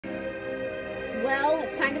Well,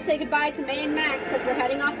 it's time to say goodbye to May and Max because we're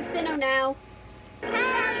heading off to Sinnoh now.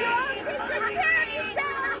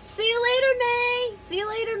 See you later, May. See you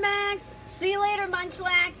later, Max. See you later,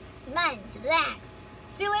 Munchlax. Munchlax.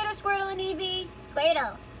 See you later, Squirtle and Eevee.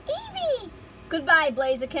 Squirtle. Eevee. Goodbye,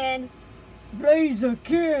 Blaziken.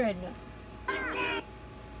 Blaziken.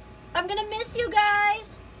 I'm gonna miss you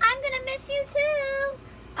guys. I'm gonna miss you too.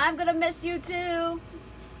 I'm gonna miss you too.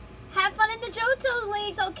 Have fun in the Johto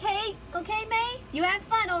leagues, okay? Okay, May? You have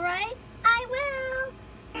fun, alright? I will.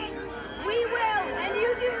 We will, and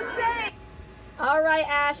you do the same. Alright,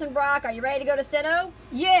 Ash and Brock, are you ready to go to Sinnoh?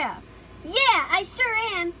 Yeah, I sure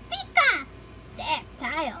am. Pika,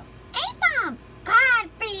 Sceptile, A-Bomb,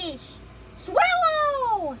 Codfish,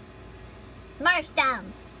 Swallow,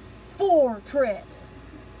 Marshtomp, Fortress.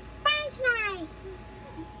 Punch Knife.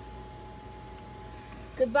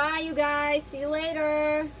 Goodbye, you guys. See you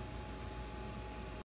later.